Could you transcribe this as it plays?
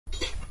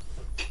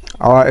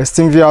Our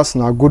esteemed viewers,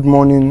 now good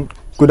morning,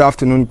 good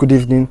afternoon, good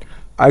evening.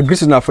 I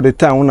greet you now for the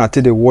time when I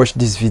take the watch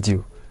this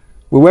video.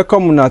 We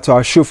welcome you now to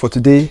our show for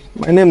today.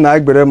 My name is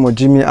Naigbere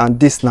Mojimi and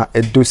this na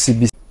Edo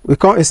CBC. We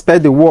can't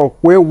expect the work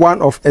where one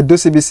of Edo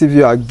CBC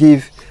viewer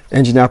give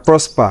Engineer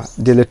Prosper,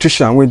 the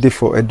electrician we did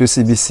for Edo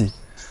CBC.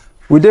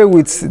 We there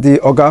with the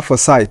Oga for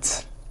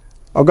site.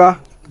 Oga,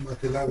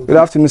 good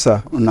afternoon,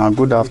 sir. No,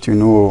 good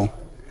afternoon.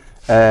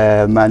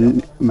 My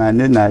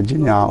name is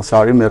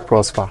Engineer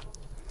Prosper.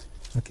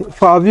 Okay.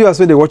 For our viewers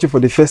when they watch it for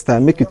the first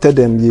time, make you tell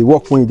them the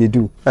work when they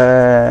do.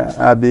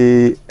 I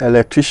be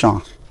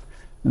electrician.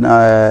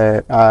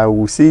 Now I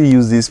will still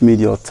use this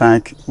media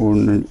thank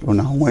on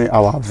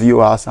our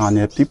viewers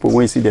and people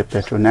when see they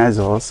patronize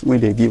us,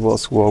 when they give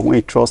us work, when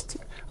they trust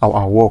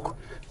our work.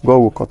 God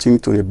will continue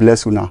to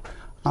bless you now,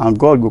 and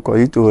God will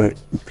continue to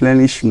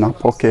replenish your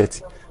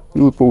pocket.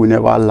 You people will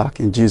never lack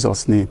in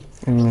Jesus' name.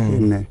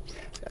 Amen.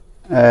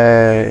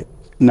 Amen.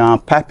 Now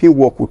piping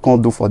work we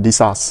can't do for this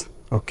house.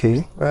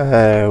 Okay.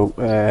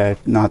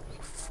 Now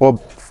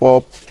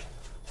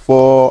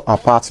four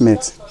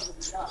apartments,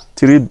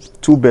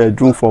 two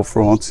bedroom for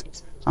front,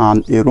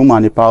 and a room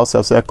and a power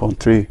second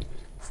 3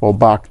 for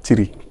back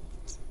 3.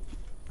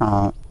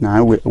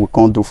 Now we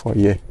can't do for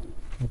here.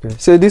 Okay.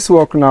 So this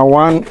work now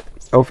one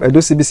of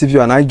Edo CBC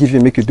view and I give you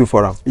make you do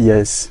for them.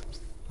 Yes.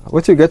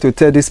 What you get to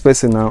tell this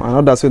person now, and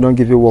others who don't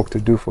give you work to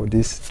do for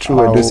this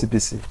through Edo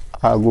CBC?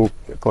 I will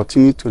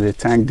continue to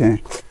thank them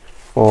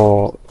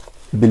for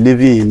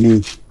believing in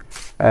me.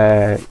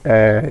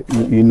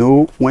 You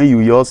know, when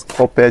you use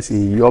purpose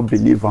in your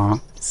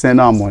believer, send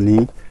her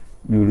money,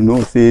 you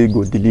know, say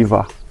go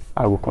deliver.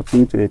 I will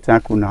continue to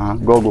thank you now.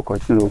 God will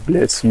continue to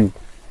bless you.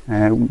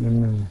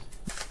 Amen.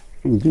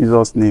 In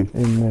Jesus' name.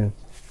 Amen.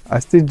 I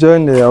still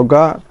join the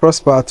Oga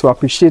Prosper to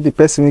appreciate the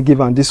person we give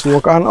on this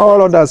work and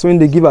all others when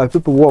they give our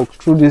people work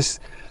through this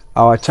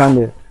our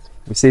channel.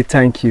 We say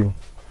thank you.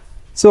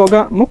 So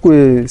Oga, make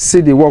we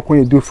see the work when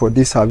you do for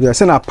this house. I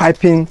say na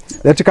piping,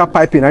 electrical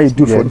piping, how you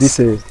do for this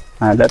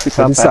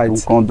electrical piping we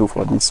can't do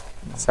for this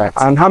site.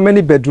 And how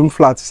many bedroom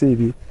flats say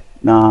it?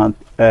 Now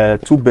 2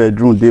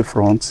 bedroom dey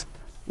front,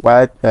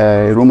 while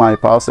room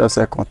and power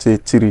second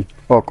 3,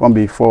 or can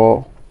be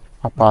 4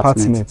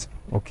 apartments.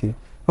 Okay.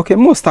 Okay,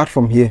 we'll start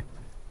from here.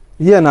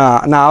 Here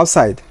now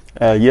outside.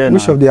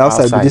 Which of the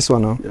outside be this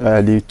one now?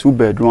 The 2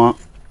 bedroom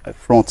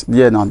front.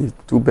 Yeah, now the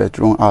 2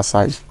 bedroom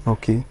outside.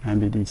 Okay. And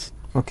be this.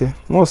 Okay.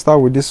 We'll start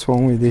with this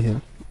one with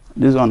here.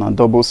 This one a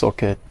double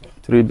socket,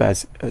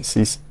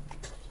 3x6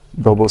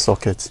 double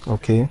socket.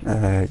 Okay.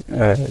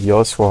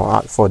 Yours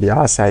for the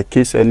outside. In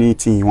case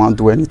anything you want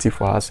to do anything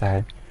for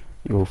outside,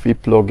 you will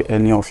fit plug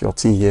any of your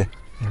thing here.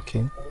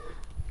 Okay.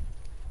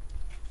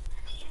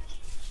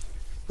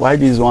 Why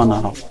this one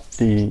now?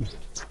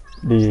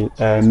 The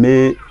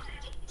main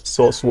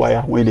source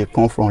wire when they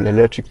come from the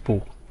electric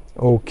pole.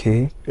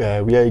 Okay.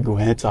 Where you go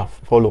enter,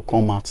 follow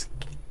come out.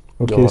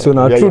 Okay, so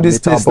now through this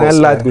place,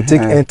 light will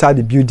take enter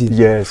the building.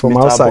 Yes, from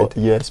outside.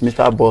 Yes,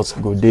 meter box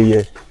go there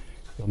here.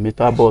 Your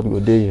meter board go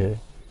there here.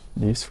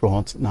 This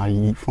front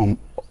now from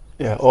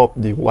up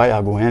the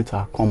wire go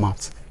enter come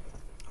out.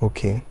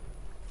 Okay.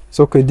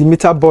 So okay, the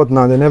meter board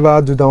now they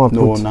never do that one.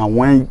 No, now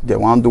when they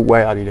want to do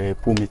wire, they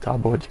put meter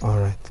board. All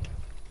right.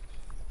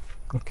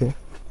 Okay.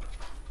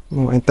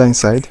 We'll enter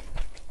inside.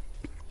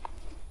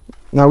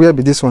 Now where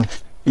be this one?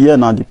 Here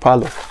now the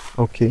parlor.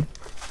 Okay.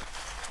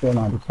 Here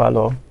now the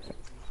parlor.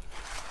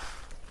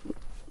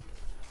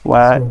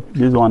 While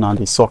this one are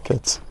the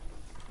socket.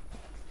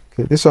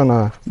 Okay, this one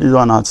are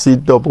see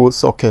double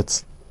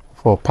socket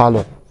for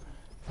parlor.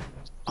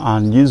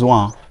 And this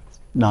one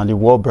now the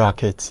wall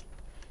bracket.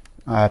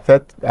 I've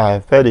heard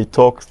a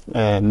talk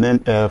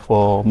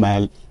for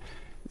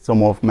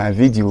some of my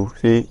video.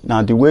 Say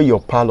now the way your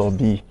parlor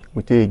be,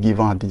 we take a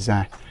given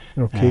design.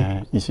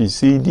 Okay. If you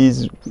see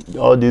this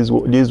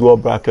wall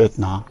bracket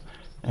now,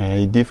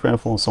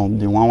 different from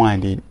the one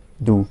they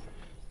do.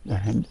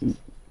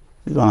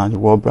 This one are the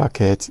wall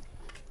bracket.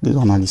 This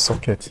one are the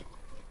socket.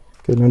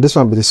 Okay, now this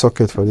one be the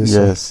socket for this.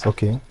 Yes. One.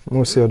 Okay.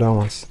 We'll see other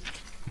ones.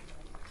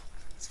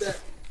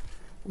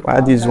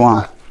 Why this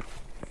one?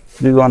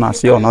 This one I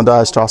see another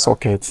extra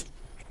socket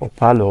for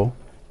parlor.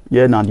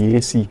 Here now the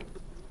AC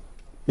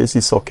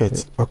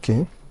socket.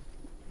 Okay.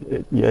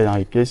 Yeah, now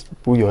in case you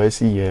put your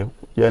AC here.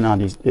 Here now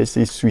the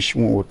AC switch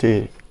will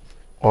take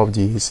off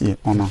the AC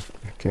on.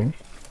 Okay.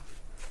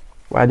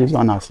 Why this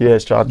one I see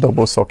extra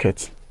double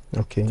socket.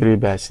 Okay.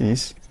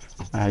 3x6.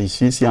 You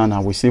see here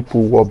now we see put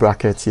wall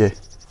bracket here.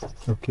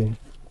 Okay.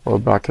 Wall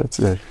bracket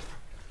here.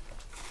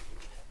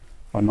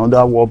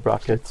 Another wall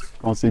bracket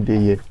consider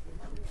here.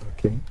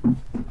 Okay.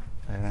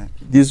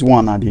 This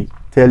one are the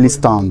telly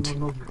stand.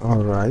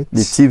 All right.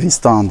 The TV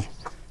stand.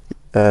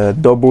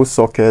 Double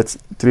socket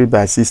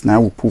 3x6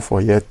 now we put for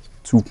here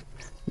 2.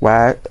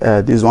 While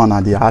this one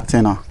are the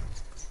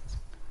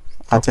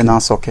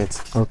antenna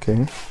socket.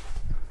 Okay.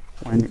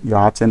 When your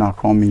antenna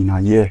come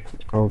in here.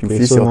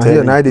 Okay, so now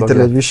here now the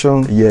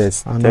television.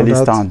 Yes, telly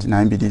stand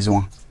now be this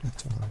one.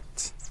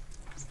 Right.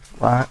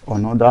 Why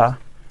another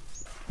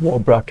wall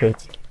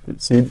bracket?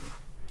 See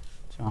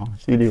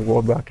See the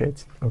wall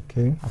bracket.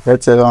 Okay. I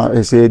first tell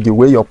I say the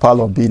way your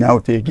parlor be now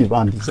take give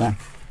am design.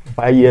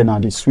 By here now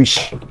the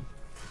switch.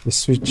 The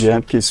switch. The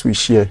MK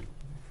switch here.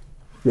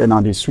 Here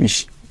now the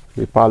switch.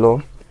 The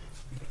parlor.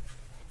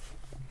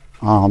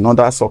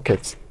 Another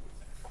socket.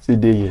 See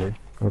there here.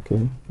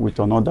 Okay. With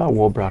another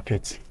wall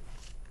bracket.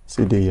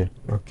 See there here.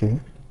 Okay.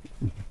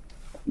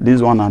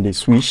 This one and the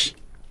switch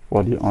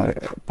for the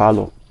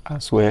parlor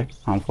as well,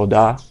 and for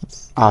that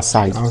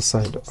outside.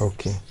 Outside.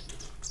 Okay.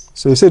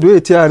 So you said we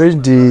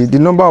arrange the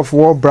number of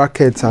wall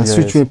brackets and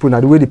switch we put,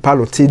 and the way the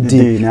parlor take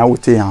the now we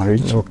take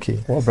arrange. Okay.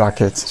 Wall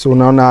brackets. So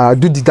now I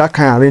do that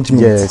kind of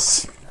arrangement.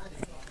 Yes.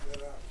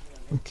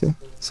 Okay.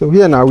 So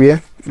here now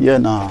where? Here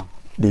now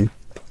the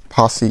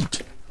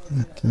passage.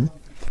 Okay.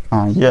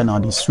 And here now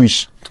the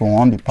switch to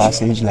on the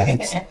passage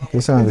lights.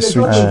 Okay, so the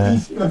switch.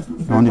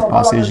 On the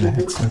passage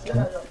lights. Okay.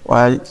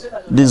 While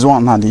this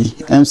one are the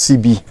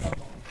MCB.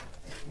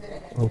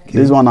 Okay.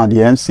 This one are the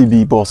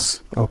MCB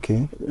bus.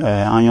 Okay.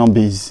 Iron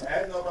base.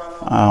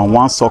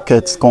 One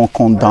socket can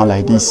come down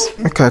like this.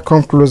 Okay,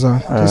 come closer.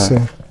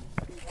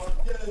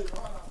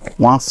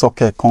 One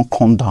socket can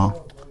come down.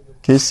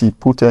 In case you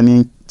put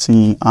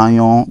anything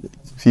iron,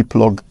 if you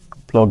plug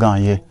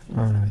on here.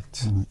 All right.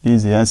 This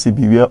is the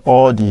MCB where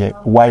all the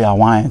wire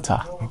want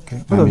enter. Okay.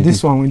 What of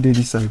this one we did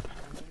this side?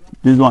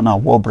 This one are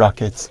wall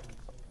brackets.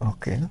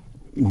 Okay.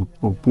 We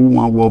put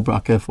one wall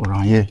bracket for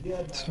around here.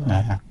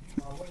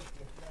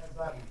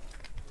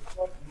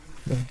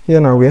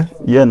 Here now where?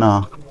 Here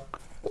now,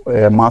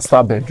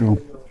 master bedroom.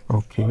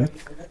 Okay.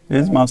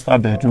 This master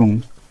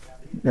bedroom,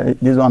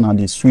 this one are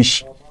the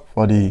switch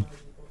for the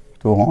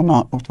to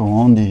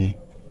on the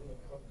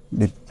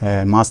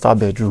master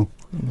bedroom.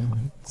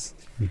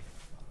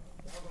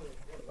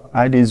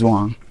 This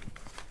one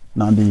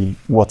now the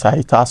water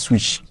heater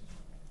switch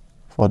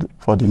for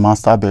the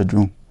master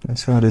bedroom.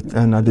 So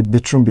the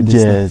bedroom be this.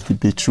 Yes, the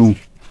bedroom.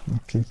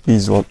 Okay.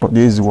 This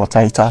is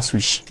water heater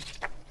switch.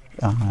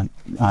 And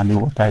the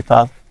water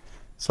heater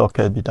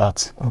socket be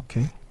that.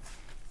 Okay.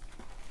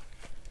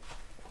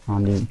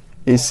 And the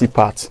AC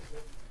part.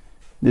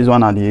 This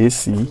one are the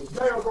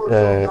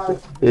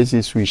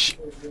AC switch.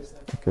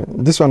 Okay.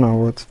 This one are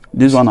what?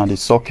 This one are the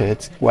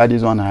socket. Why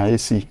this one are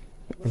AC?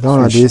 That one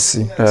are the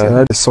AC.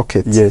 So the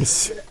socket.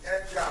 Yes.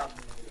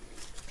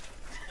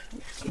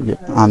 Yeah.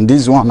 And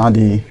this one are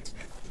the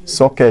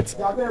socket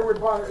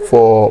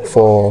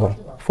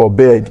for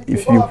bed.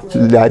 If you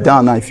lie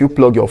down and if you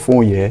plug your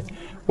phone here.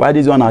 Why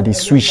this one are the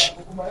switch?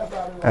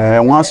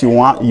 Once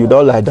you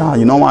don't lie down,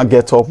 you don't want to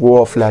get up,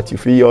 go off light. You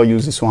feel you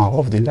use this one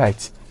off the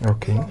light.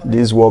 Okay.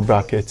 This wall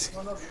bracket.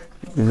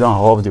 This one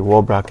off the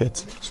wall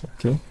bracket.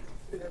 Okay.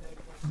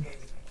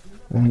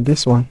 And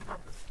this one?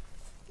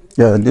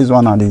 Yeah, this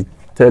one are the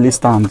telly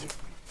stand.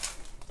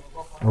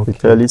 Okay. The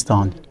telly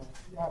stand.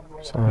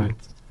 Alright.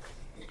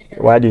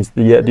 Why this?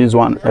 Yeah, this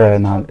one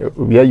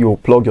where you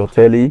plug your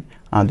telly,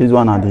 and this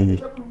one are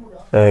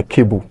the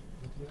cable.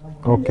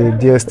 Okay,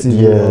 DSTV.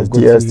 Yes,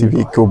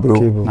 DSTV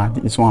cable. Now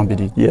this one be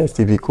the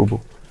DSTV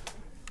cable.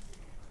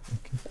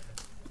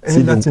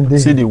 Okay.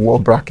 See the wall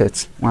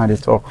bracket when they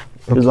talk.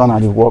 Okay. This one are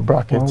the wall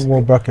bracket. One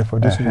wall bracket for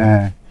this one.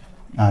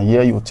 And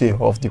here you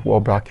take off the wall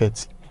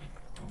bracket.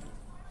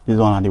 This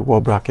one are the wall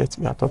bracket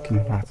we are talking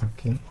about.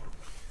 Okay.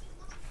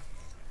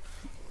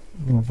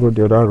 We'll go to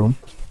the other room.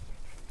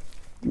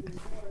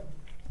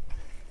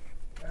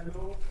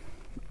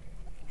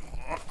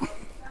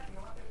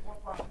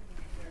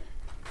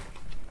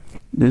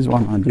 This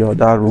one and the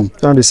other room.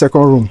 And the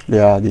second room.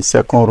 Yeah, the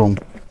second room.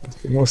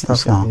 More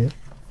stuff from here.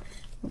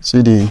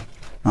 See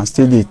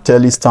still the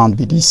telly stand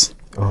be this.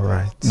 All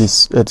right.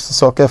 This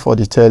socket for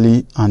the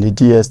telly and the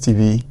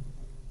DSTV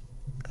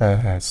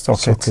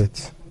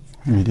socket.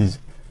 It is.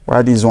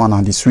 Why this one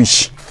and the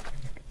switch?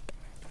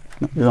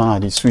 This one are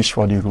the switch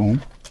for the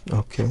room.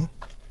 Okay.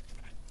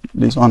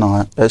 This one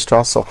are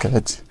extra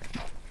socket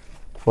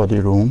for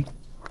the room.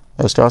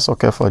 Extra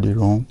socket for the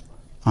room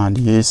and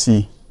the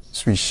AC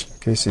switch.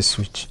 AC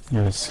switch.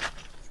 Yes.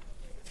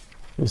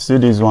 You see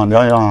this one,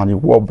 that one are the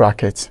wall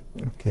bracket.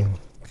 Okay.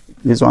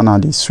 This one are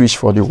the switch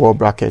for the wall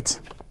bracket.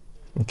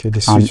 Okay,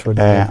 the switch for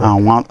the wall bracket.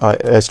 And one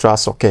extra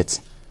socket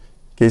in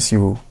case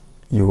you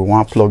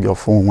want to plug your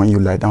phone when you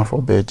lie down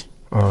for bed.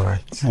 All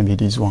right. Maybe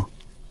this one.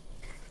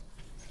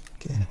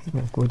 Okay,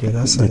 we'll go to the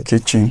other side. The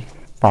kitchen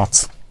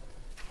part.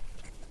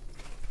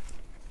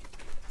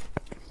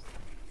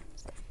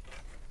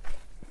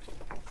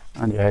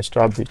 And the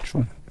extra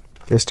bedroom.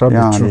 Extra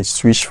bedroom. And the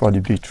switch for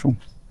the bedroom.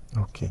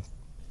 Okay.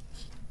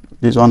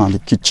 This one and the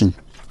kitchen.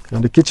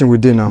 And the kitchen we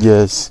did now?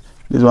 Yes.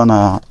 This one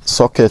a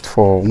socket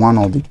for one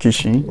of the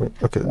kitchen.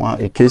 Okay. One,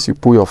 in case you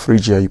put your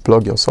fridge here, you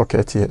plug your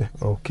socket here.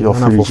 Okay. Your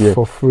fridge here.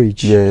 For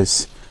fridge.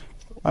 Yes.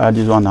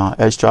 This one a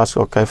extra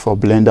socket for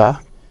blender.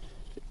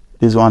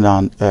 This one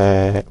and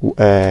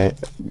the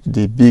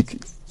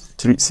big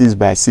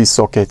 6x6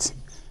 socket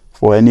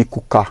for any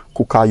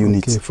cooker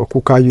unit. Okay, for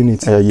cooker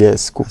unit.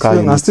 Yes, cooker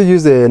unit. I still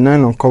use the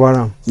nylon cover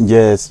am.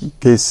 Yes,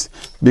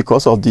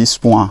 because of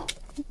this one,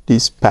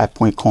 this pipe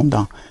when come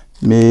down,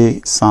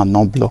 may sound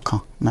not block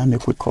am. Now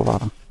make we cover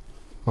am.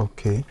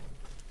 Okay.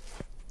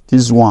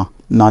 This one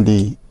now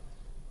the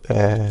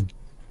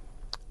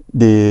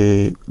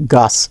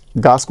gas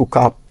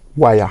cooker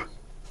wire,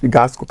 the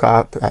gas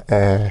cooker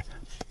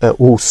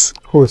hose.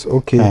 Hose,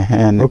 okay.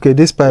 And okay,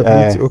 this pipe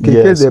needs, okay, yes,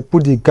 in case they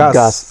put the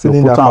gas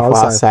cylinder for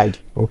outside.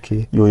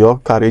 Okay.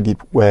 You carry the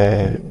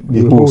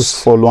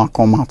hose follow and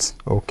come out.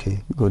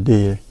 Okay. Go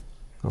there.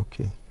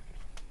 Okay.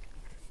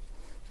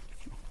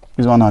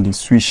 This one are the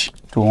switch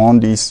to on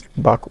this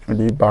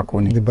balcony.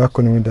 The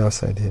balcony with the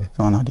outside here. This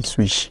one are the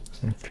switch.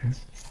 Okay.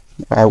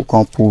 I will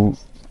come pull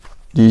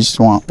this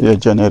one, the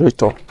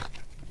generator.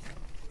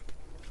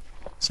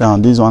 So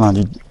this one are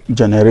the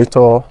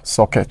generator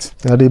socket.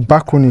 Now the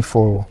balcony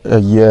for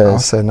yes.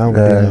 outside now.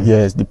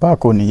 Yes, the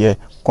balcony here.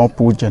 Come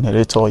put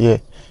generator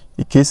here.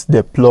 In case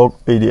they plug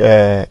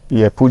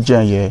put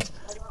gen here,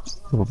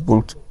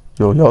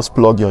 you just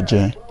plug your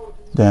gen,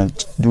 then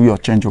do your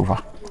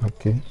changeover.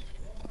 Okay.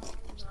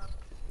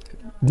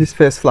 This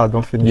first flat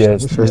don't finish.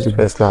 Yes, this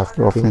first flat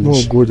don't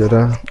finish. No go to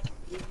that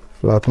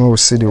flat. No, we'll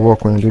see the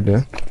work when you do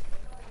that.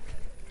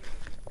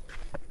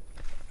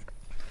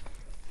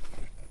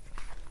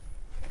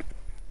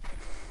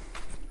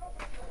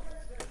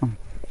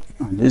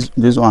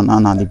 This one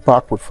and the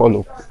back will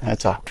follow.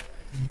 Enter.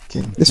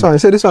 Okay. This one, you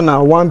say this one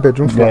now 1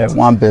 bedroom flat? Yeah,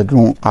 1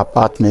 bedroom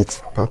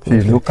apartment.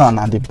 If you look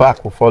at the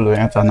back will follow.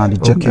 Enter now the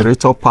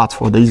generator part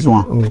for this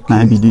one. Okay.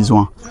 Maybe this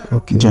one.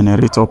 Okay.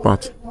 Generator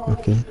part.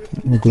 Okay.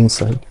 We go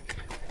inside.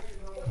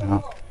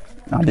 Yeah.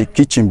 And the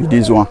kitchen be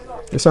this one.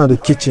 This one the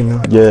kitchen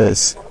now.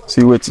 Yes.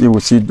 See what you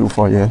will see do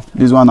for here.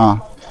 This one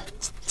are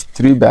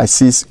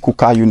 3x6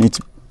 cooker unit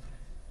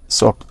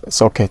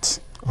socket.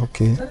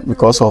 Okay.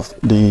 Because of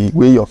the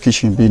way your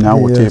kitchen be now,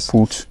 what yes. they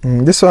put.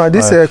 This one,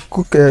 this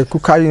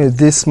cooker unit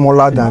is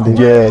smaller than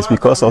the. Yes,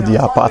 because of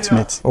the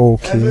apartment.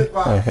 Okay.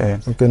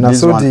 Okay. Now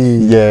This so one,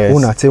 the yes.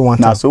 owner take one.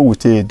 Now so we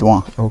take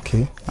one.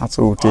 Okay. That's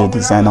so we take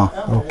designer.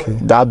 Okay.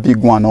 That big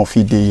one of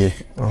it there.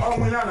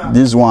 Okay.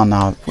 This one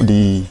now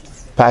the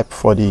pipe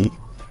for the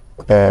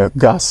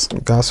gas.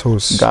 Gas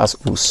hose. Gas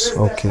hose.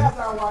 Okay.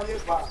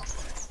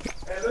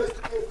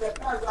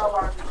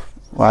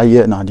 Right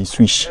here now the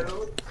switch.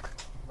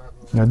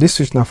 Now this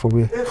switch now for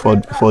where?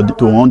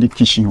 To on the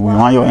kitchen. We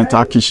want your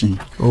entire kitchen.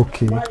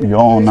 Okay. You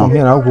on now. From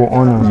here I'll go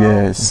on now.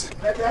 Yes.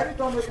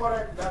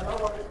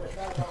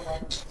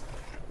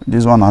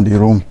 This one are the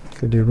room.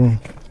 Okay, the room.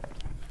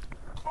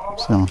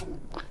 So,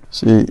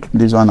 see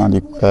this one are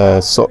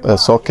the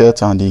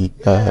socket and the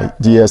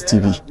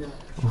DSTV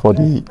for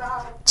the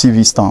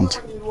TV stand.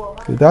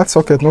 Okay, that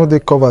socket no they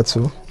cover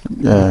too.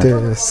 Yeah.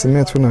 The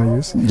cement we now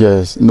use.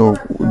 Yes. No.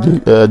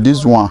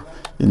 This one.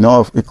 You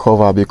know it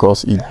cover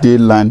because it did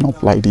line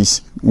up like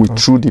this. We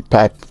threw the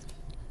pipe.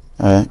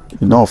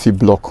 You know if it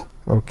block.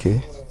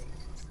 Okay.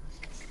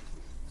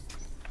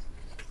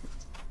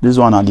 This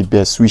one are the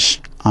best switch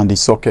and the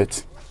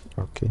socket.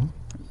 Okay.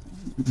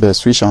 The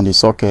switch and the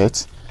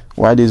socket.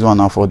 Why this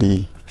one are for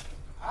the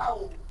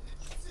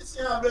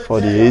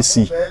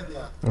AC.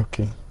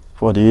 Okay.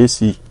 For the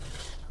AC.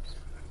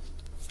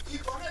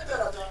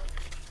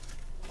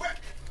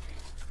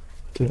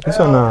 Okay. This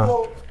one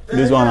now.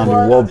 This one are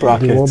the wall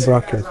bracket. The wall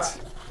bracket.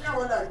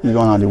 This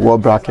one are the wall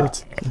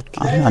bracket.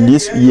 And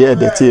this here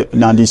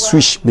now the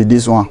switch be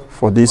this one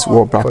for this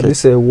wall bracket. For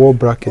this wall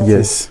bracket.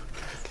 Yes.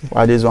 Okay.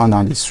 Why this one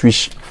are the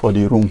switch for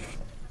the room.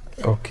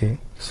 Okay.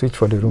 Switch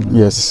for the room.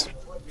 Yes.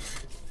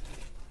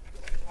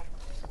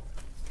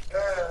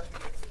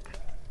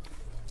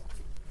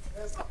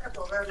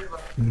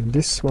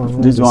 This one.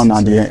 This one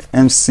are the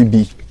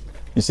MCB.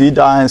 You see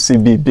that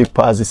MCB big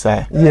pass this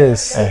side.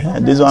 Yes.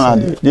 This one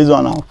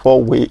are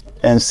 4-way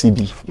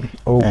MCB.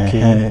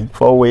 Okay.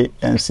 4-way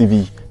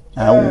MCB.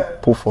 I will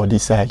put for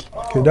this side.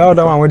 Okay, that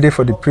other one we did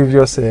for the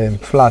previous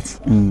flat.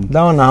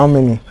 That one how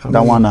many?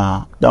 That one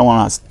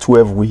has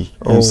 12-way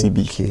MCB.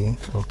 Okay.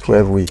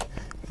 12-way.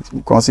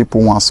 You can see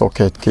put one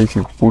socket. Okay, if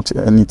you put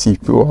anything,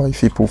 or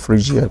if you put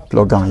fridge here,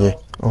 plug on here.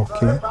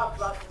 Okay.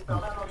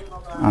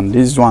 And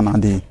this one are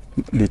the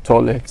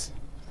toilets.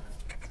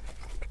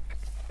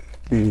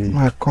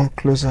 Might come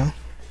closer.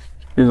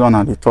 This one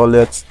are the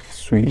toilet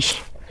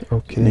switch.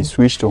 Okay. The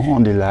switch to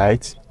on the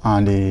light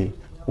and the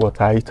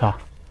water heater.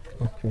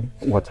 Okay.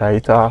 Water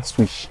heater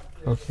switch.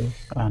 Okay.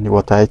 And the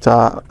water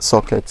heater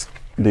socket.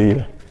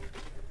 The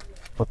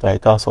water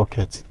heater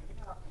socket.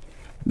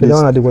 The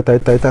one at the water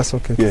heater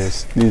socket.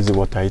 Yes, this is the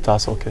water heater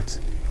socket.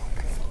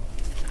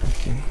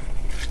 Okay.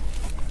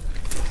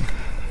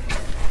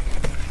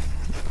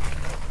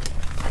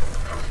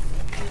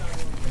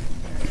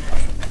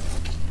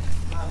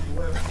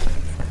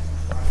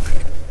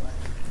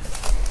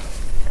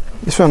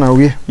 This one are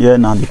where? Yeah,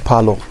 now the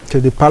parlor.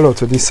 To the parlor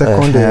to the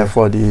second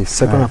for the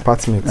second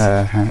apartment.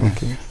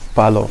 Okay.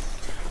 Parlor.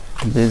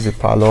 This is the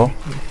parlor,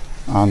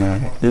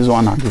 and this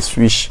one are the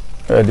switch,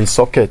 the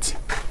socket,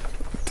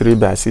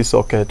 3x6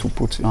 socket to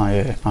put on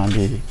here, and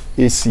the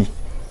AC.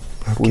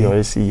 Okay. Put your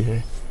AC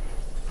here,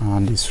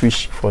 and the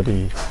switch for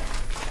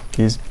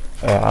this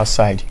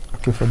outside.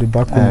 Okay, for the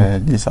balcony.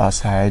 This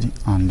outside,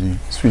 and the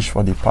switch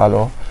for the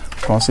parlor.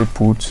 Also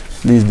put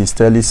this is the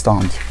telly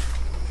stand.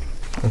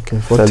 Okay,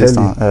 for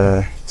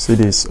telly. See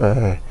this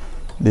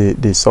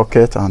the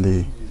socket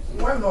and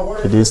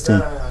this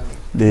thing,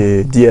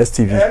 the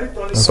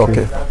DSTV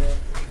socket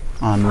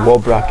and wall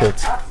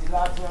bracket.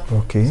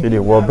 Okay. See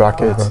the wall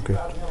bracket.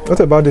 What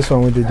about this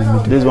one? We did the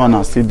middle. This one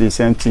is still the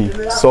same thing,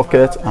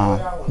 socket and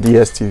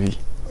DSTV.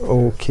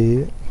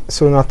 Okay.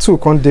 So now two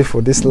can't do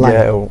for this line.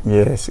 Yeah,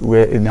 yes.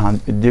 We're in a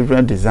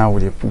different design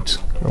with the put.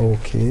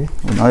 Okay.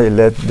 We now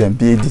let them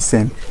be the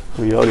same.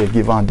 We already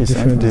give them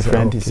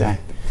different design.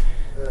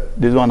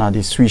 This one are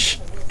the switch.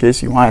 In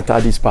case you want to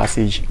enter this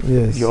passage,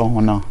 yes. your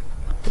honor.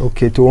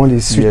 Okay, to only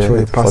switch for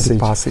the passage. For the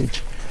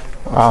passage.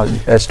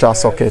 Extra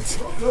socket.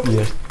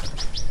 Yeah.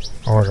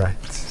 All right.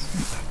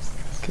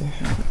 Okay.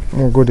 I'm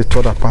gonna go to the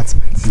third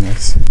apartment.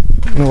 Yes.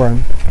 No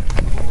one.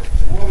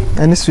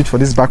 Any switch for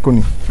this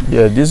balcony?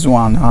 Yeah, this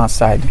one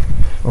outside.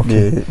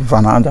 Okay. The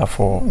veranda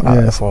for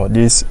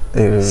this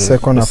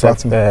second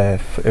apartment.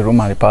 A room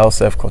and a power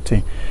self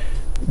contain.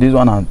 This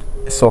one are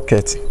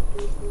socket.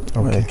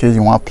 Okay. In case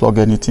you want to plug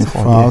anything for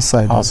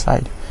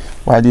outside.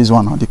 While this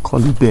one are the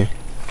collie bear.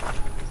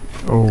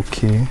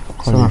 Okay.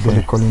 So for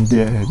the calling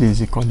bear. Yeah, this is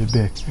the collie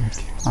bear.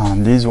 Okay.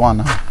 And this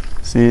one,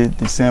 see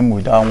the same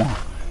with that one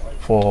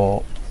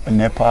for a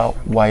NEPA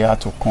wire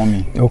to come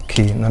in.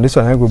 Okay. Now this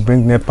one I will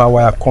bring NEPA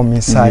wire come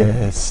inside.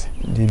 Yes.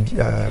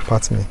 The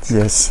apartment.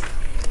 Yes.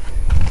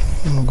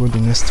 I'll go to the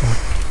next one.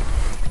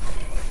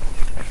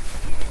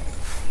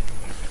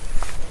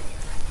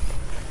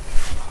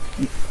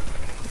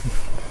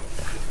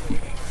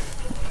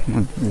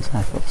 This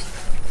one first.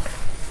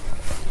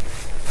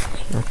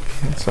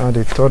 Okay. So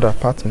the third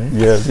apartment.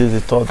 Yeah, this is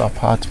the third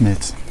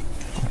apartment.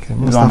 Okay.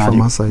 This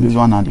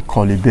one are the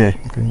collie bear.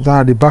 Okay. That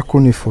are the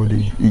balcony for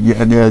the.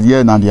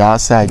 Yeah, now the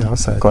outside. The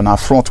outside. Because now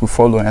front will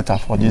follow enter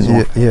for this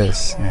one.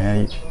 Yes.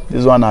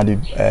 This one are the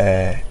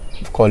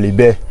collie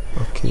bear.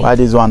 Okay. While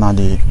this one are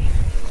the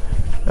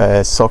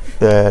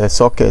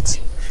socket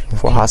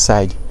for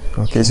outside.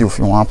 Okay. In case if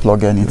you want to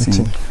plug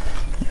anything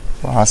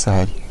for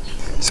outside.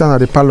 So now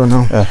the parlor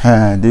now.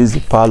 This is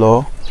the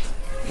parlor.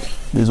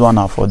 This one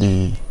are for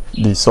the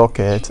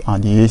socket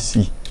and the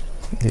AC.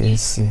 The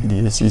AC.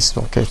 The AC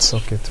socket.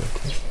 Okay.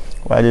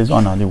 While this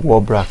one are the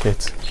wall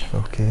bracket.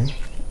 Okay.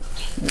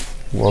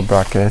 Wall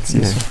bracket,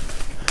 yes.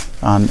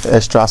 And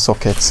extra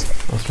socket.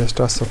 Okay,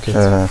 extra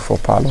socket. For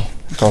parlor.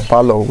 For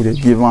parlor, we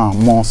give one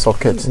more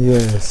socket.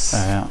 Yes.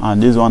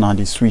 And this one are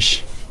the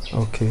switch.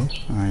 Okay.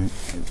 And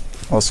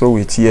also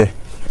with here.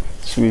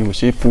 So we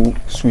should put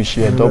switch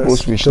here, double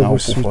switch now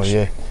put for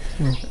here.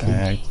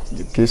 Okay.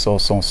 In case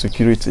of some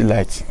security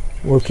light.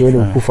 Okay,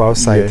 we put for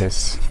outside.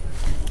 Yes.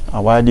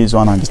 And while this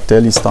one and the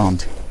tele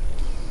stand,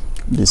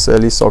 the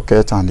celly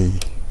socket and the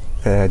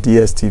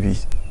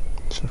DSTV.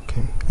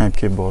 Okay.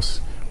 MK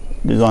bus.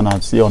 This one I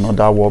see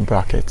another wall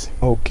bracket.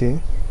 Okay.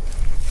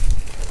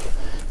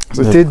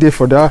 So take day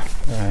for that.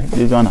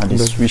 This one and the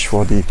switch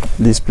for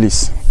this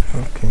place.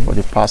 Okay. For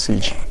the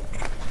passage.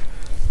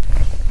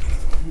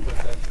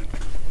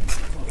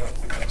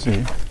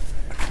 See,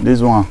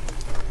 this one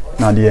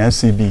now the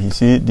MCB. You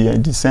see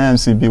the same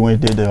MCB when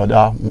they did the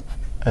other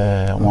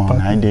one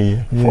 9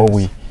 day 4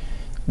 way.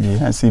 The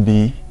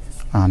MCB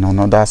and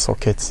another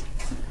socket.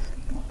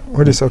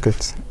 What is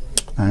socket?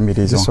 And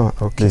this one.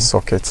 Okay. This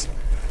socket.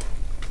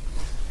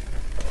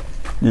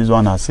 This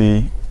one I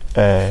see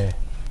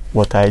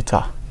water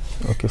heater.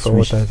 Okay, for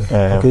water heater.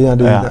 Okay, and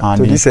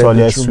the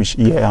toilet switch.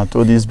 Yeah, and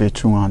to this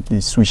bedroom and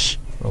the switch.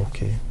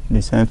 Okay.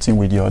 The same thing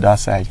with the other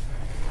side.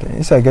 Okay.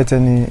 Inside get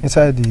any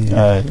inside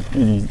the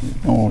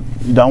no,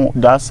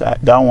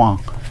 that one.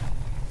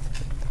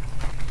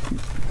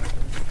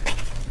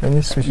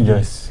 Any switch?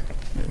 Yes.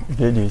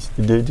 They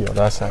did the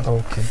other side.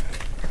 Okay.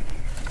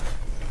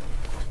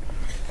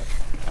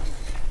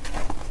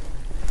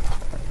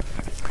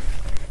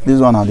 This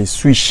one are the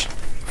switch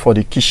for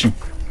the kitchen.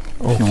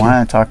 Okay. If you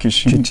want to enter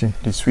kitchen,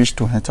 the switch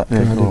to enter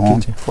the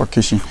room for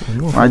kitchen.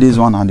 Why this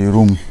one are the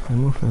room?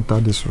 Enter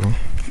this room.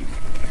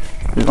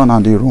 This one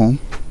are the room.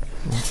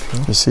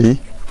 Okay. You see,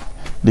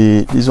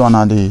 this one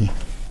are the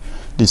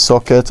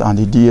socket and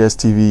the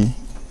DSTV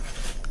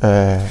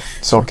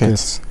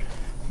sockets.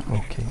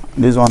 Okay.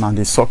 This one are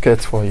the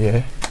socket for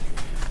here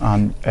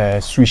and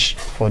switch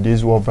for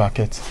this wall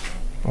bracket.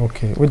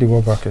 Okay. With the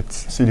wall bracket.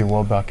 See the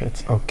wall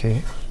bracket.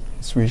 Okay.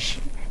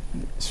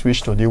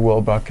 Switch to the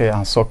wall bracket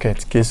and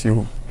socket in case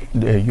you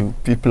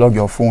plug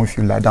your phone if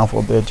you lie down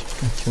for bed.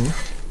 Okay.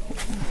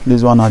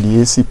 This one are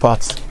the AC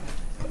parts.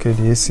 Okay,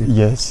 the AC.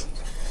 Yes.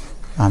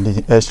 And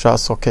the extra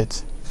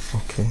socket.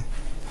 Okay.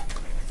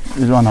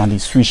 This one are the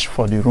switch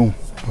for the room.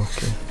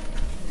 Okay.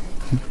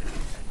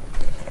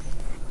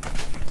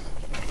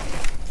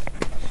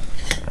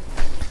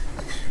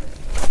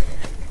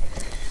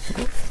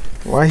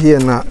 Why here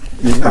now?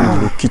 This one are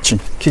the kitchen.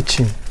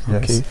 Kitchen.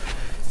 Yes. Okay.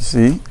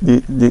 See,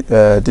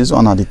 this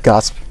one are the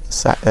gas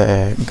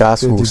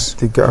hose.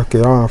 Okay,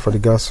 that one for the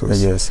gas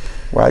hose. Yes.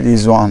 While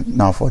this one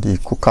now for the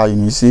cooker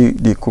unit. You see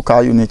the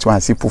cooker unit one I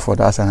see put for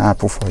that and I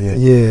put for here.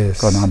 Yes.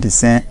 Because now the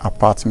same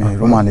apartment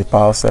room and the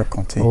power cell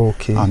contain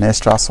an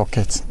extra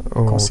socket.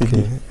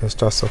 Okay.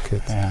 Extra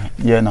socket.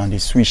 Here now the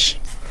switch.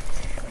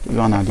 This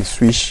one are the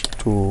switch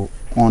to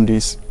on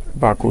this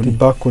balcony. The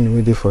balcony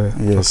we dey for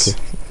here. Yes. Okay.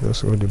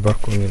 Just hold the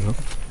balcony now.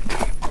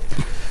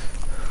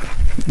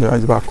 There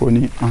is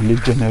balcony and the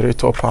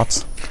generator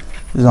part.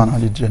 This one are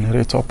the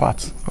generator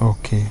part.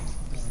 Okay.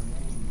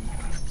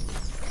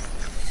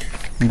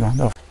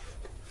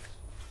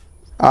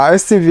 Our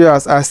esteemed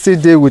viewers, I still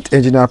there with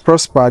Engineer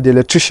Prosper, the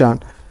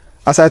electrician.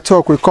 As I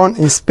talk, we can't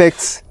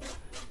inspect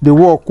the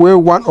work where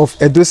one of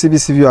Edo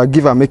CBC viewer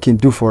give and making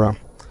do for them.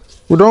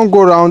 We don't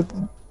go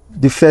around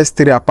the first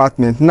 3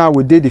 apartments. Now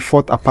we did the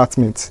 4th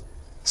apartment.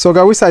 So,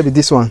 guys, which side be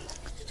this one?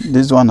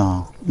 This one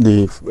are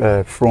the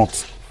front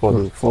for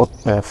the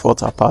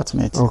 4th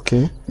apartment.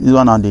 Okay. This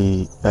one are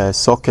the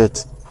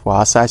socket for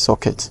outside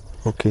socket.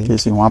 Okay. In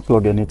case you want to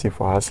plug anything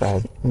for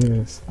outside.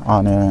 Yes.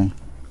 And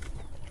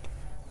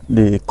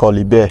the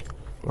caliber.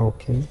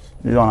 Okay.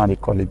 This one are the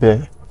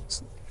caliber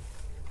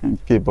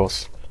and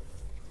cables.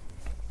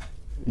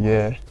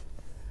 Yeah.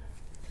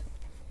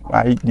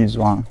 Why this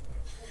one?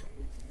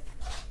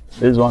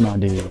 This one are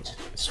the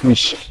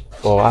switch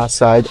for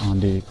outside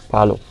and the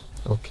parlor.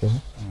 Okay.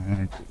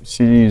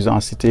 See, you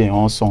can see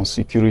on some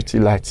security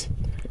light.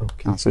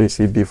 Okay. And so you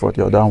see B for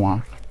the other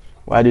one.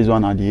 Why this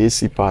one are the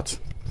AC part?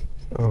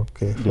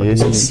 Okay. The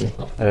AC.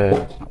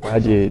 Why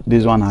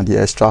this one are the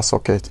extra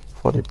socket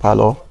for the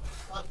parlor.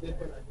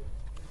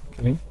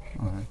 Okay.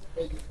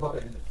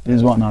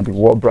 This one are the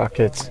wall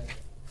bracket.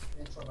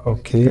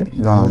 Okay.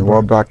 This one are the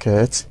wall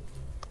bracket.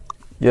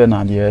 Here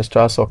now the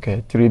extra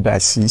socket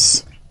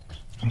 3x6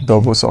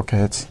 double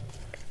socket.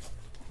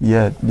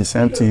 Yeah, the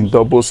same thing,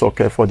 double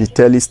socket for the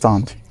telly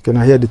stand. Can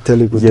I hear the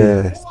telly?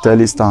 Yeah,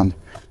 telly stand.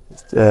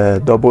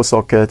 Double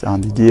socket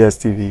and the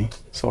DSTV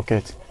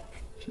socket.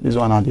 This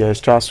one are the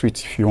extra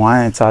switch if you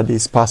want to enter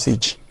this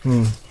passage.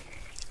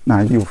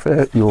 Now you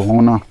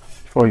honor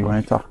before you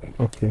enter.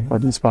 Okay. For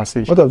this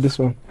passage. What of this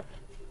one?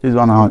 This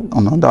one are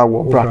another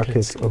wall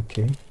bracket.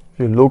 Okay. If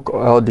you look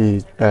all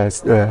the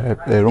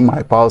room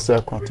my power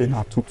cell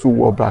container two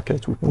wall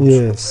bracket we put.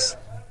 Yes.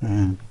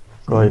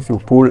 So if you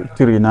pull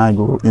 3 now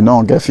you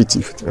don't get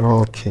 50.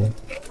 Okay.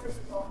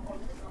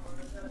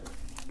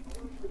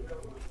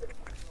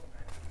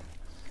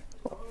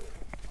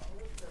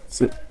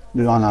 See,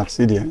 this one I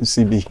see the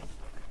MCB.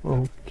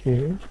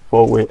 Okay.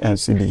 4-way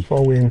MCB.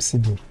 4-way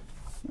MCB.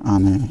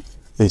 And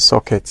a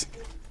socket.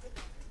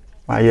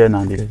 Right here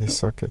now the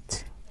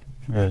socket.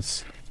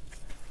 Yes.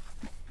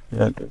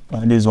 Yeah,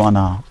 this one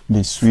are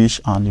the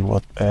switch and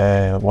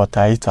the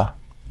water heater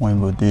when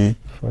we do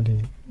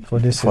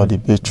for the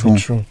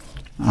bedroom.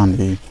 And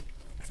the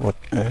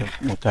water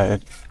heater.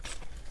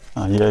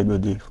 And here you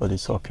go for the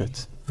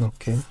socket.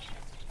 Okay.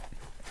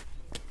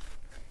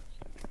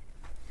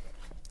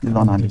 This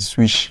one are the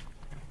switch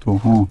to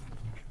home.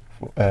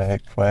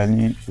 For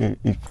any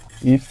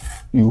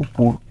if you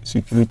put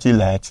security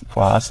light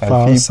for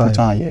outside, if you put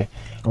on here,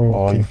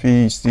 or if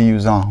you still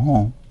use on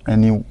home,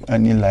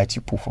 any light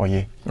you put for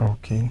here.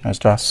 Okay.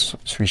 Extra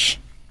switch.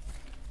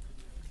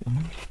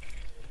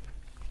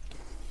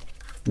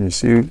 You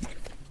see,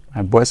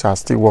 my boys are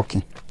still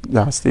working. They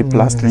are still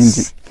plastering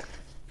it.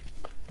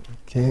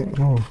 Okay.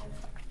 Oh.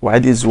 Why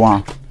this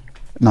one?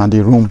 Now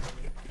the room.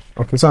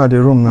 Okay, so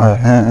the room now.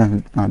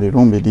 Now the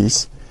room is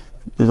this.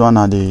 This one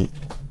are the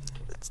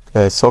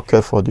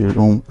socket for the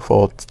room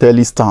for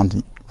telly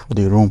stand for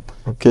the room.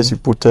 Okay. In case you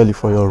put telly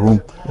for your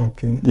room.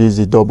 Okay. This is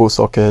the double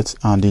socket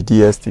and the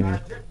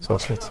DSTV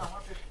socket.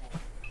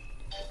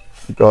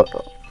 Because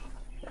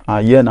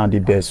here now the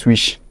bed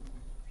switch.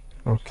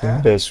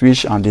 Okay. The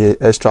switch and the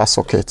extra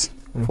socket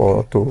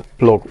for to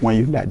plug when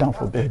you lie down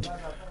for bed.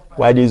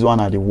 Why this one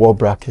are the wall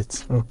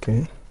bracket?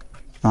 Okay.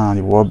 And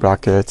the wall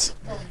bracket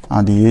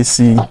and the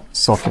AC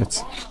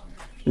socket.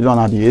 This one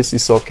are the AC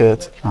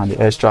socket and the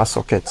extra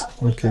socket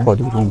for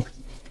the room.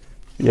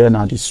 Here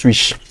now the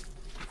switch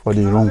for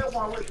the room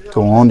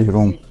to on the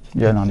room.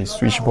 Here now the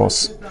switch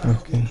box.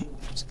 Okay.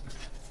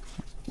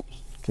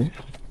 Okay.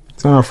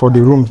 So now for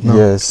the room now.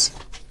 Yes.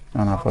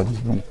 Now for the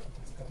room.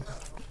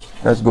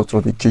 Let's go to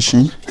the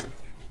kitchen.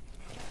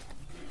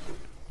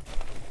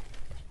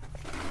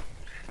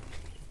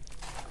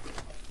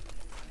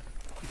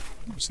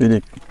 See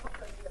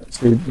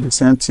the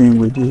same thing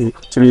with the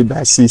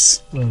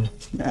 3x6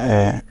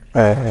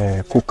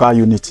 cooker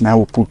unit now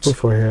we put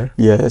for here.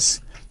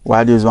 Yes.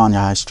 While this one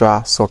are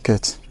extra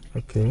socket.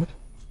 Okay.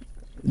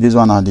 This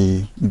one are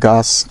the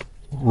gas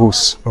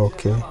hose.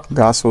 Okay.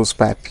 Gas hose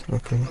pipe.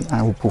 Okay.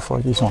 I will put for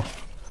this one.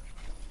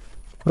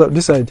 What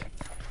this side?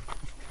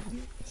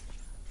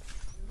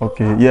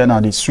 Okay. Here now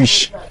the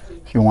switch.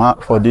 If you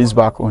want for this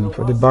back on.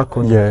 For the back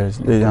on. Yes.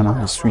 There now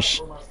the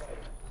switch.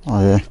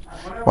 Oh yeah.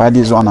 Why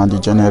this one are the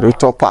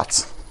generator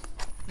part?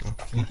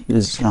 Okay.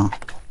 This one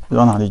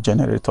are the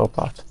generator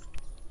part.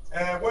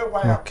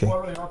 Okay.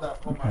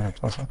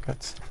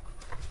 Socket.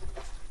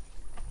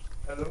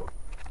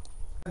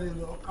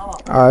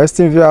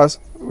 Esteemed viewers,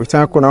 we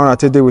thank you now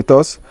today with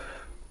us.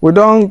 We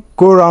don't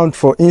go around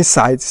for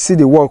inside, see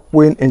the work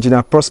when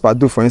Engineer Prosper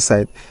do for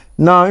inside.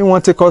 Now you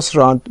want to take us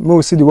around, we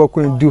will see the work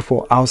when do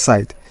for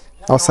outside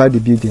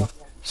the building.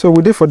 So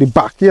we did for the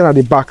back. Here at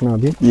the back now,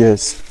 be?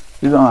 Yes.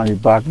 This one at the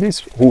back, this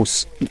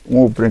hose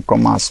won't bring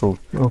come out. So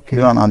Okay.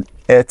 this one an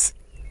earth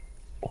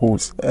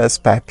hose,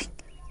 earth pipe.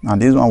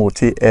 And this one will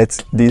take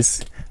earth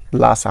this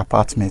last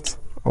apartment.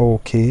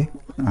 Okay.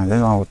 And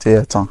this one will take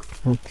earth on.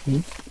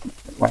 Okay.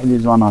 While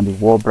this one on the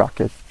wall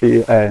bracket,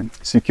 the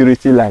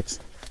security lights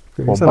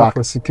for This one back.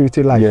 for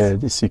security lights. Yeah,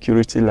 the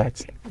security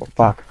lights for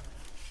back.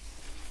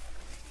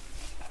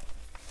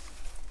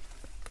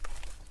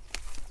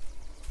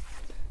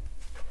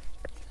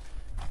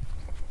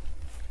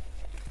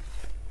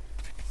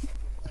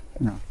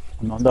 Yeah.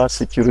 Another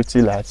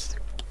security light.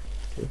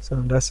 Okay, so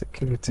that's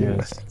security Yes.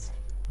 lights.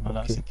 Another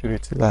Okay.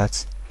 security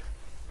light.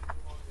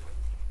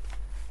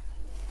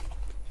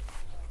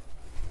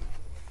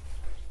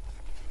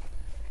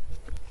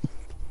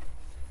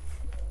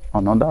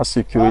 Another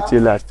security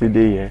light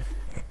today here.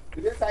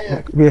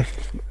 Where?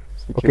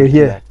 Security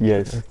here. light,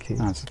 yes. Okay.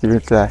 And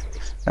security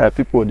light.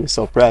 People they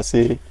surprised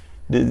say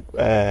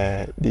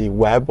the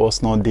wire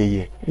bus not there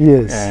here.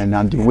 Yes.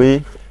 And the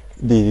way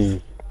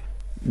the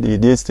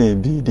this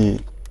thing be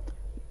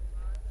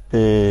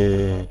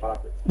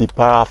the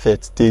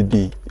parapet they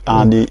be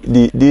and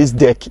this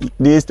deck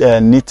this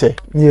knitted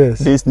Yes.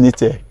 this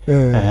knitted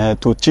Yeah.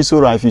 to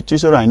chisel if you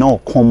chisel right now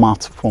come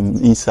out from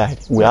inside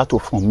we have to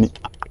from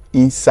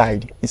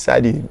inside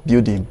the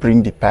building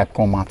bring the pipe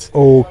come out.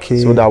 Okay.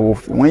 So that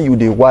when you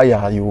the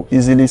wire you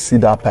easily see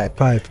that pipe.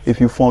 If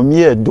you from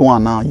here do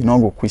one now you not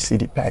go quick see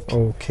the pipe.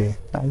 Okay.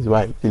 That is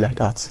why it be like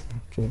that.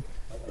 Okay.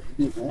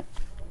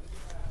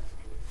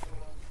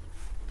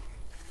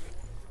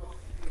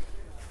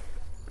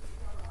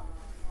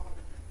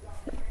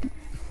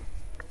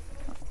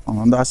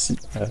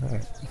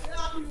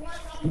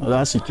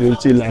 Another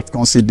security light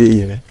consider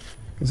here.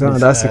 So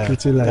another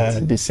security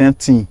light. The same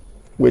thing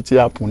wetin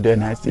happen there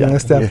na still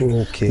Next happen step.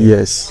 here. Okay.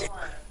 Yes.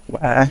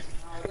 Why?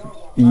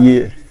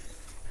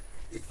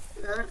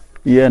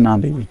 Here now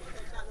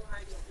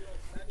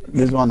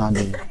this one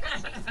and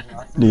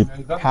the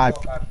pipe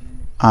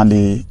and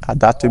the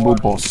adaptable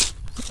bus.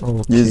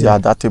 Okay. This is the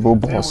adaptable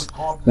bus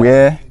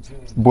where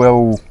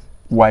boil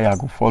wire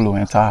go follow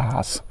enter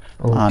house.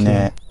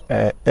 Okay.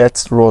 And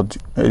earth rod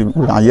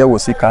and here we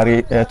see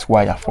carry earth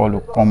wire follow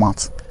come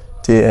out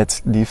take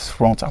earth this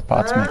front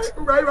apartment.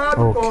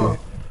 Okay.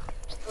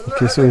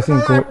 Okay, so you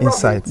think go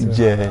inside?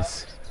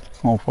 Yes.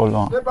 Come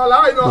follow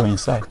am go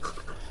inside.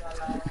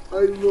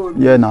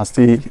 Here now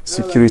still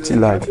security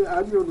light.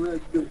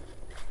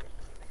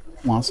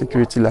 One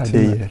security light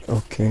dey here.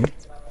 Okay.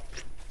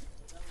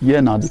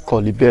 Here now the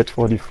colibet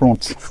for the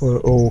front. For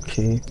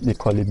okay. The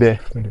colibet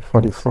for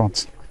the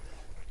front.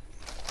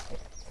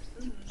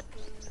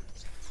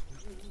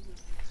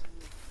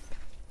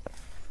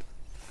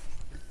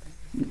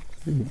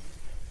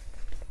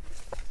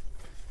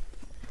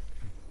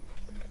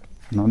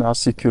 Another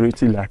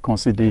security light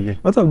consider here.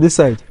 What of this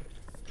side?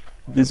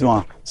 This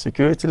one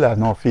security light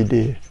not fit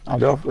there. I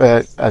don't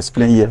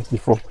explain here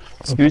before.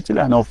 Security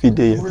light not fit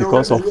there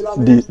because of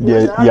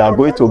there are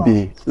going to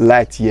be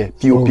light here,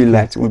 POP Okay.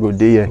 light we go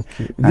there here.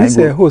 Okay. This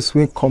hose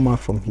will come out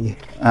from here.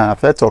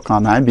 First talk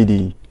and I be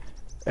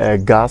the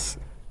gas.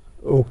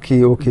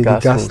 Okay. Okay. The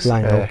gas hose.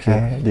 line.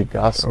 Okay. The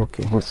gas.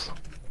 Okay. Hose.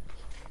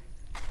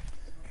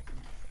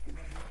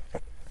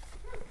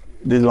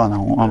 This one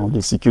and one of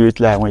the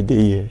security light when they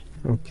here.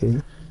 Okay.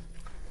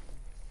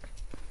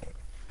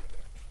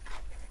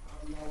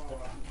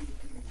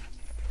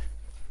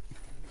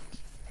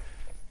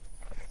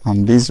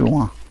 And this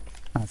one,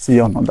 I see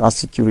another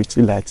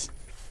security light.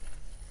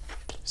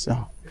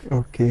 So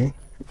Okay.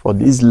 for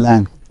this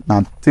line,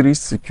 now 3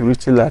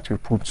 security lights we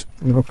put.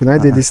 No, can I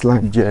do this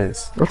line?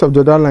 Yes. What of the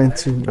other line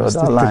too? The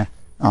other line,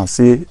 and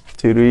see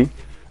 3,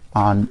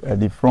 and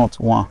the front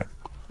 1.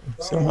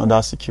 So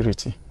another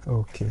security.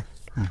 Okay.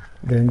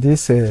 Then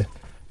this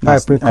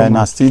pipe will come And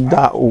I out. still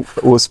that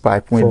hose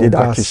pipe when For they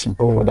that gas. kitchen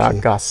Oh, for that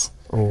okay. gas.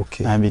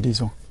 Okay. And be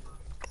this one.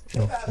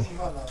 Okay.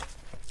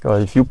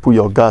 Because if you put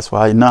your gas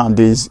for it,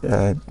 nowadays,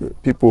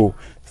 people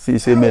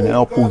say man, they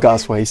don't put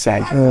gas for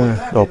inside.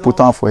 They'll put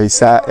on for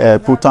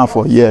inside, put on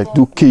for here,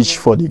 do cage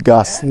for the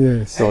gas.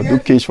 Yes. So do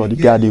cage for the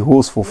gas, the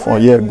hose for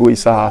here, go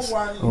inside house,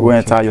 go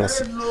enter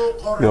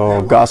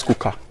your gas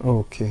cooker.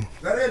 Okay.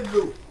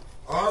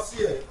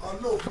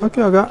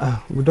 Okay, okay.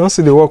 We don't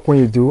see the work when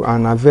you do,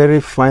 and a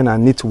very fine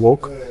and neat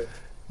work.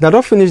 They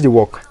don't finish the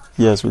work.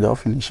 Yes, without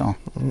finishing.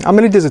 How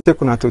many days it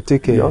take una to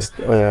take? Just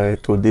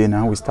today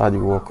now we start the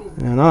work.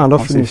 Yeah, now I don't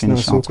Once we finish now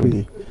finish so am quick.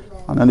 today.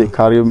 And then they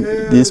carry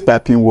this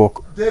piping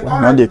work.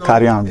 Now they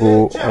carry and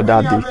go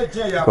other day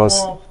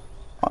because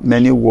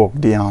many work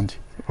they hand.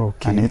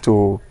 Okay. I need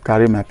to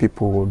carry my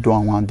people do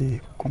on one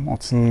day come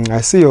out.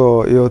 I see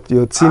your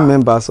team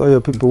members, all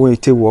your people when you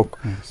take work,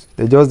 Yes.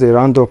 they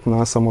round up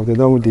now. Some of them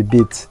done with the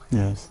beat.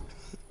 Yes.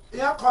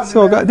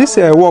 So this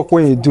work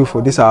when you do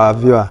for this our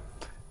viewer.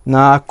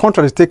 Now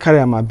contract take carry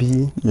am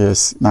be.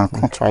 Yes. Now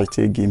contract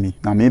they give me.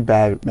 Now me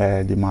buy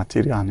the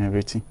material and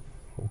everything.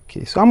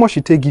 Okay. So how much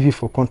you take give you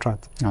for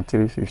contract? Now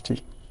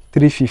 350.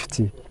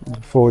 350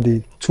 for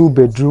the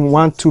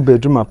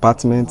 2-bedroom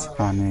apartment.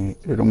 And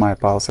room my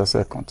house as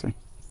a contain.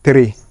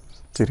 3.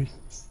 3.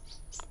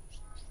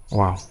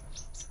 Wow.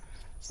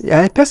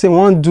 Yeah, a person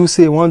want do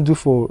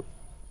for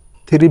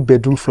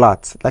 3-bedroom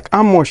flat. Like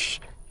how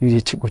much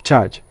you go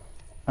charge?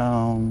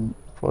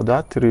 For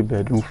that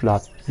 3-bedroom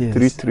flat, Yes.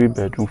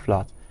 3-bedroom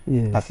flat,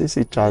 Yes. I think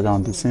say charge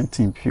on the same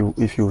thing.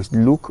 If you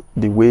look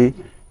the way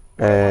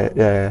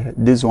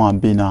this one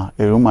be now,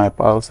 a room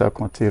per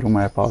second, a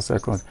room per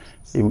second.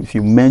 If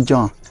you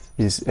measure,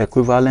 is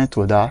equivalent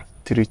to that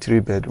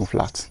 3-bedroom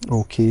flat.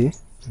 Okay.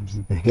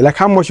 Like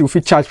how much you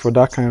fit charge for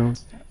that kind of?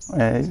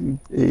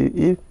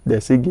 If they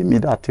say give me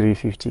that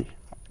 350,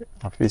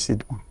 I face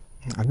it one.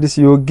 At least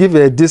you will give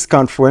a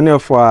discount for any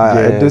of our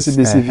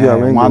DOCBC viewer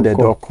when one they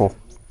the call.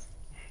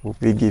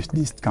 We give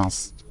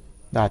discounts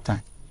that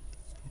time.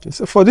 Okay,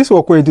 so for this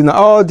work when you do now,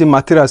 all the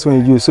materials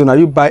when you use, so now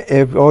you buy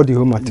all the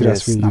whole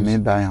materials Yes, when you use? I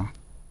buy them.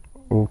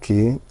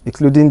 Okay,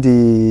 including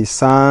the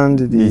sand,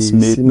 the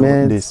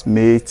cement, the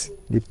smith,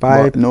 the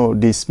pipe. no,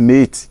 the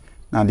smith.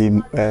 Now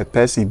the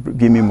person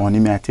give me money,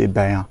 me I take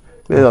buy them.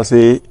 Let us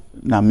say,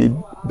 now me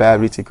buy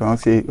everything. Can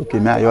say, okay,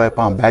 me I help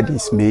and buy the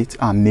smith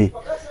and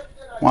nail.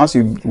 Once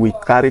we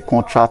carry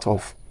contract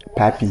of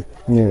piping,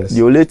 Yes.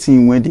 the only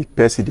thing when the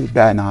person they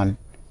buy now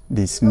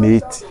the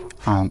smith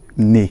and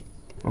nail.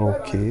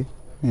 Okay.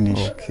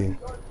 Finish. Okay.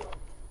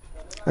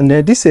 And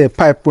this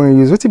pipe when you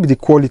use, what will be the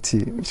quality?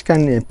 Which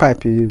kind of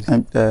pipe you use?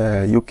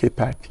 UK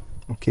pipe.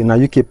 Okay, now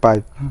UK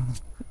pipe.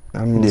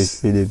 That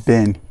means They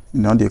bend,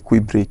 you know, they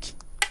quick break.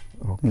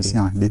 okay. You see,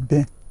 they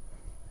bend.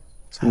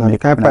 So now the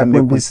kind of pipe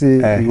when we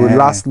say it will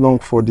last long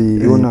for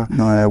the owner.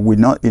 No, we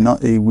not. You know,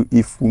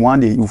 if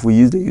we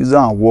use the user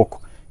and work,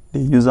 the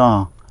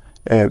user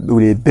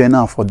we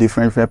burn for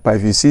different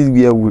pipes. You see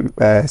where we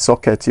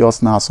socket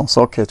yours now. Some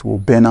socket will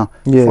burn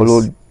Yes.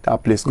 follow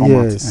that place come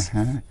Yes.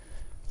 out.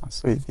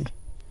 So it be.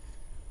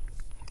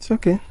 It's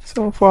okay.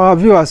 So for our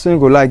viewers, when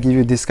go like give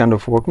you this kind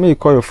of work, may you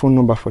call your phone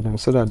number for them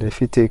so that they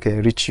fit take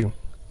reach you.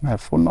 My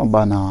phone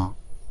number now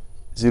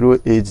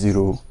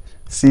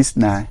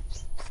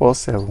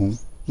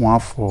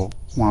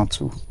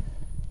 08069471412.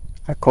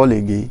 I call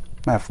again.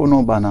 My phone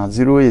number now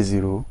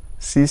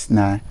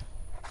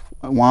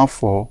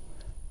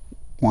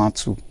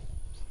 080691412.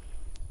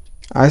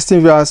 I still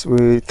viewers,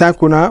 we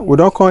thank una. We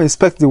don't come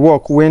inspect the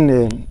work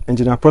when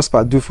Engineer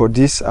Prosper do for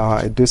this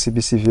our Edo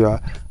CBC viewer,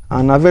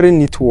 and a very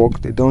neat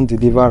work. They don't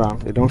deliver them,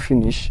 they don't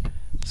finish.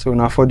 So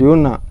now for the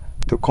owner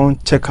to come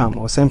check them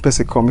or send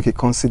person come make it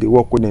come see the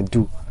work when they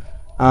do.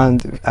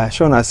 And I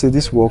sure I say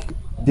this work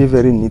they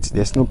very neat.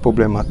 There's no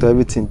problem at all.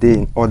 Everything they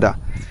in order.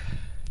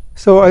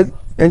 So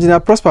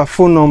Engineer Prosper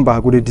phone number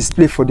go to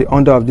display for the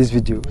under of this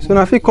video. So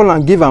now if you call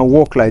and give and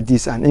work like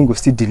this, and then go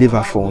still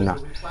deliver for una.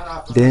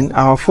 Then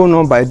our phone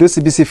number, Edo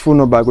CBC phone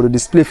number, go to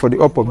display for the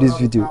up of this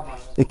video.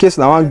 In case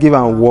I want give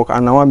and work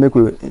and I want make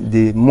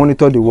the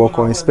monitor the work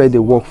or inspect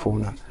the work for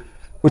una.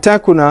 We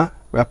thank una.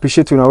 We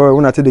appreciate una. We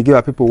want to give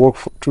our people work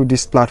through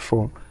this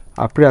platform.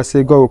 I pray I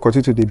say God will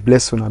continue to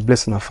bless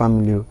una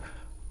family.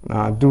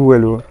 Do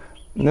well.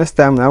 Next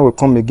time I will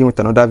come again with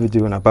another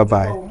video. Bye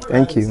bye.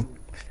 Thank you.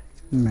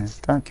 Amen.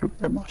 Thank you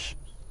very much.